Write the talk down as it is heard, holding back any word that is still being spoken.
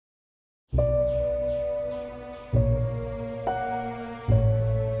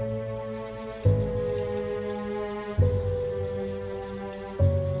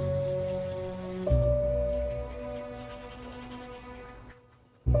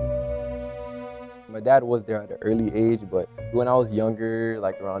My dad was there at an early age, but when I was younger,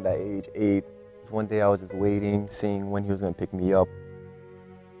 like around that age, 8, one day I was just waiting, seeing when he was gonna pick me up.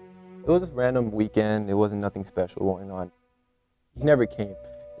 It was just a random weekend. It wasn't nothing special going on. He never came.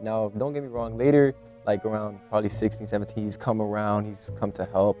 Now, don't get me wrong, later, like around probably 16, 17, he's come around, he's come to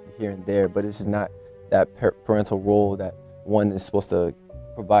help here and there, but it's just not that parental role that one is supposed to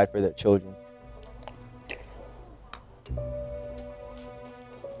provide for their children.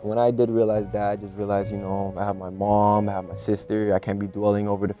 When I did realize that, I just realized, you know, I have my mom, I have my sister, I can't be dwelling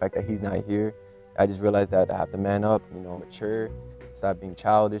over the fact that he's not here. I just realized that I have to man up, you know, mature, stop being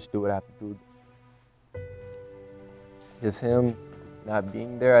childish, do what I have to do. Just him not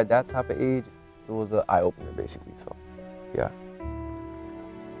being there at that type of age, it was an eye-opener basically, so yeah.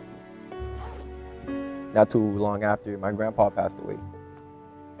 Not too long after, my grandpa passed away.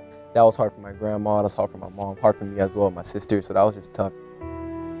 That was hard for my grandma, that was hard for my mom, hard for me as well, my sister, so that was just tough.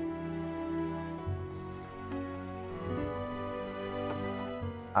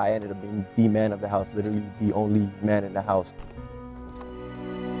 I ended up being the man of the house, literally the only man in the house.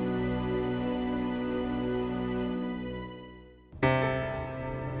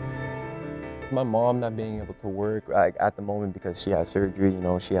 My mom not being able to work at the moment because she has surgery, you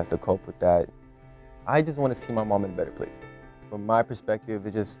know, she has to cope with that. I just want to see my mom in a better place. From my perspective,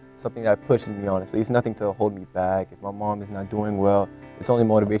 it's just something that pushes me, honestly. It's nothing to hold me back. If my mom is not doing well, it's only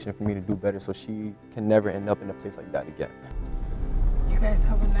motivation for me to do better so she can never end up in a place like that again. You guys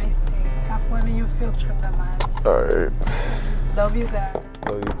have a nice day. Have fun in your field trip, man. All right. Love you guys.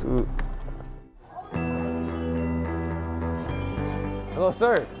 Love you too. Hello,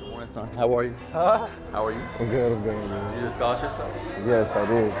 sir. Morning, son. How are you? How are you? I'm good, I'm good. Did you do a scholarship, son? Yes, I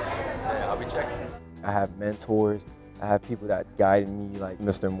did. Yeah, I'll be checking. I have mentors. I have people that guided me, like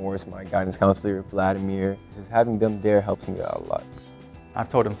Mr. Morris, my guidance counselor, Vladimir. Just having them there helps me out a lot. I've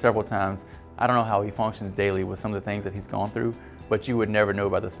told him several times, I don't know how he functions daily with some of the things that he's gone through, but you would never know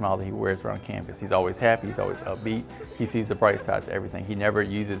by the smile that he wears around campus. He's always happy, he's always upbeat. He sees the bright side to everything. He never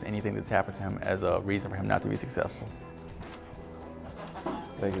uses anything that's happened to him as a reason for him not to be successful.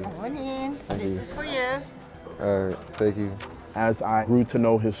 Thank you. Good morning. Thank you. This is for you. All right, thank you. As I grew to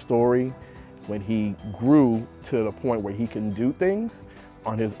know his story, when he grew to the point where he can do things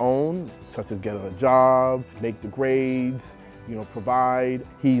on his own, such as getting a job, make the grades, you know, provide,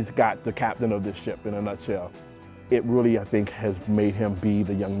 he's got the captain of this ship in a nutshell. It really, I think, has made him be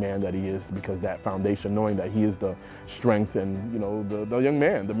the young man that he is because that foundation, knowing that he is the strength and, you know, the young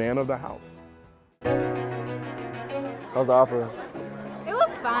man, the man of the house. How's the opera? It was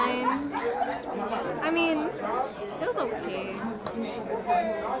fine. I mean, it was okay.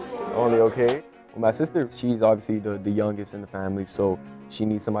 Only okay? Well, my sister, she's obviously the youngest in the family, so she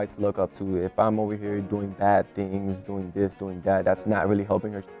needs somebody to look up to. If I'm over here doing bad things, doing this, doing that, that's not really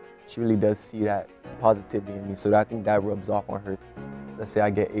helping her. She really does see that positivity in me, so I think that rubs off on her. Let's say I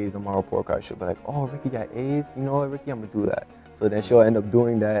get A's on my report card, she'll be like, oh, Ricky got A's? You know what, Ricky, I'm gonna do that. So then she'll end up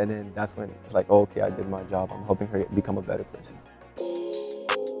doing that, and then that's when it's like, oh, okay, I did my job. I'm helping her become a better person.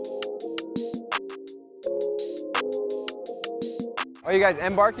 Are you guys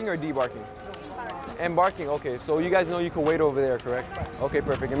embarking or debarking? Embarking, okay. So you guys know you can wait over there, correct? Okay,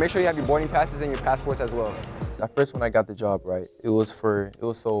 perfect. And make sure you have your boarding passes and your passports as well. At first, when I got the job, right, it was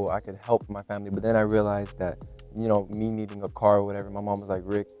so I could help my family. But then I realized that, you know, me needing a car or whatever, my mom was like,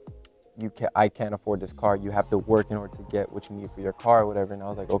 Rick, I can't afford this car. You have to work in order to get what you need for your car or whatever. And I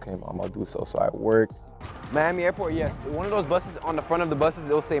was like, okay, Mom, I'll do so. So I worked. Miami Airport, yes. One of those buses, on the front of the buses,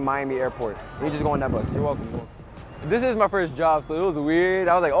 it'll say Miami Airport. You just go on that bus. You're welcome. You're welcome. This is my first job, so it was weird.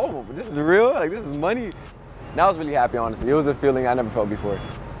 I was like, oh, this is real? Like, this is money. And I was really happy, honestly. It was a feeling I never felt before.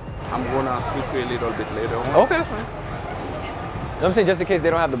 I'm gonna switch you a little bit later on. Okay, that's fine. You know what I'm saying? Just in case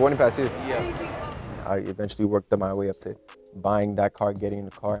they don't have the boarding pass here. Yeah. I eventually worked my way up to buying that car, getting the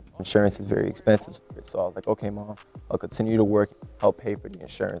car. Insurance is very expensive. So I was like, okay, Mom, I'll continue to work, help pay for the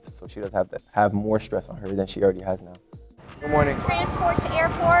insurance so she doesn't have to have more stress on her than she already has now. Good morning. Transport to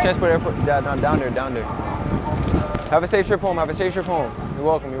airport. Transport airport, yeah, down there. Have a safe trip home, have a safe trip home. You're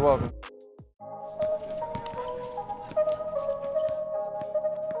welcome, you're welcome.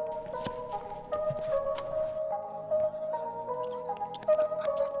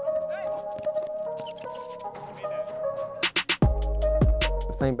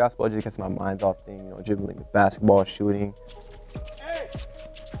 Playing basketball just gets my mind off things, you know, dribbling the basketball, shooting.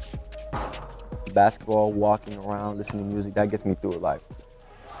 Basketball, walking around, listening to music, that gets me through life.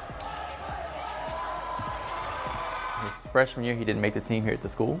 His freshman year, he didn't make the team here at the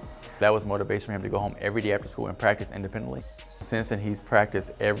school. That was motivation for him to go home every day after school and practice independently. Since then, he's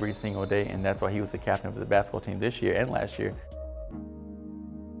practiced every single day, and that's why he was the captain of the basketball team this year and last year.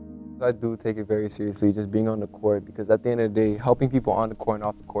 I do take it very seriously, just being on the court, because at the end of the day, helping people on the court and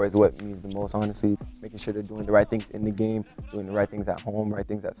off the court is what means the most, honestly. Making sure they're doing the right things in the game, doing the right things at home, right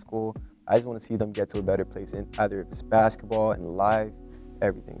things at school. I just want to see them get to a better place, in either if it's basketball, in life,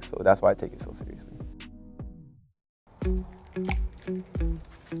 everything. So that's why I take it so seriously.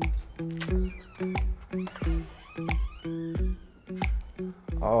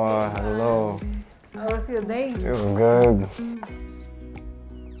 Oh, hello. How was your day? It was good.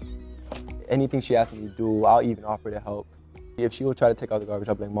 Anything she asks me to do, I'll even offer to help. If she will try to take out the garbage,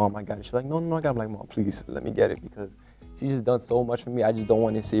 I'll be like, Mom, I got it. She's like, no, I got it. I'm like, Mom, please, let me get it, because she's just done so much for me. I just don't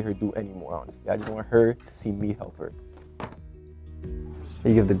want to see her do any more, honestly. I just want her to see me help her.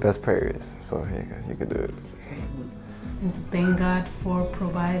 You give the best prayers, so here, guys, you can do it. And to thank God for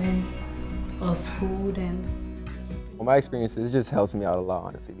providing us food and... Well, my experiences, it just helps me out a lot,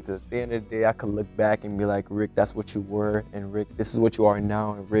 honestly, because at the end of the day, I could look back and be like, Rick, that's what you were, and Rick, this is what you are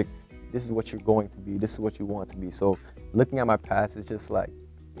now, and Rick, this is what you're going to be, this is what you want to be. So looking at my past, it's just like,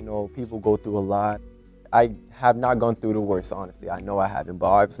 you know, people go through a lot. I have not gone through the worst, honestly. I know I haven't, but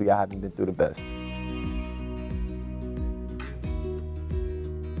obviously I haven't been through the best.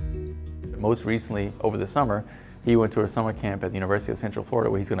 Most recently, over the summer, he went to a summer camp at the University of Central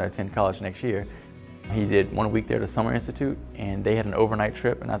Florida, where he's going to attend college next year. He did 1 week there at the Summer Institute, and they had an overnight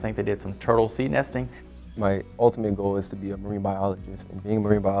trip, and I think they did some turtle seed nesting. My ultimate goal is to be a marine biologist, and being a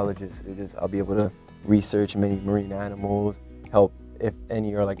marine biologist, I'll be able to research many marine animals, help if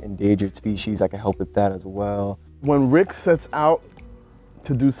any are like endangered species, I can help with that as well. When Rick sets out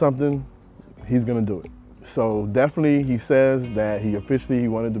to do something, he's gonna do it. So definitely he says that he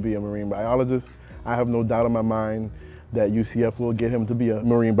wanted to be a marine biologist. I have no doubt in my mind that UCF will get him to be a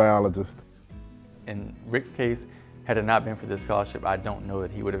marine biologist. In Rick's case, had it not been for this scholarship, I don't know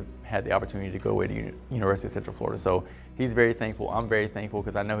that he would have had the opportunity to go away to University of Central Florida. So he's very thankful. I'm very thankful,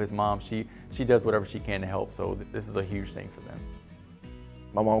 because I know his mom, she does whatever she can to help. So this is a huge thing for them.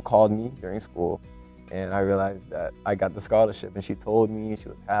 My mom called me during school, and I realized that I got the scholarship, and she told me, she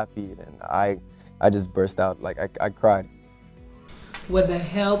was happy, and I just burst out, like I cried. With the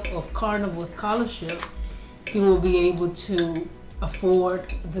help of Carnival Scholarship, he will be able to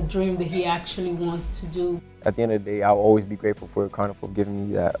afford the dream that he actually wants to do. At the end of the day, I'll always be grateful for Carnival giving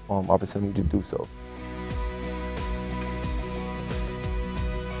me that opportunity to do so.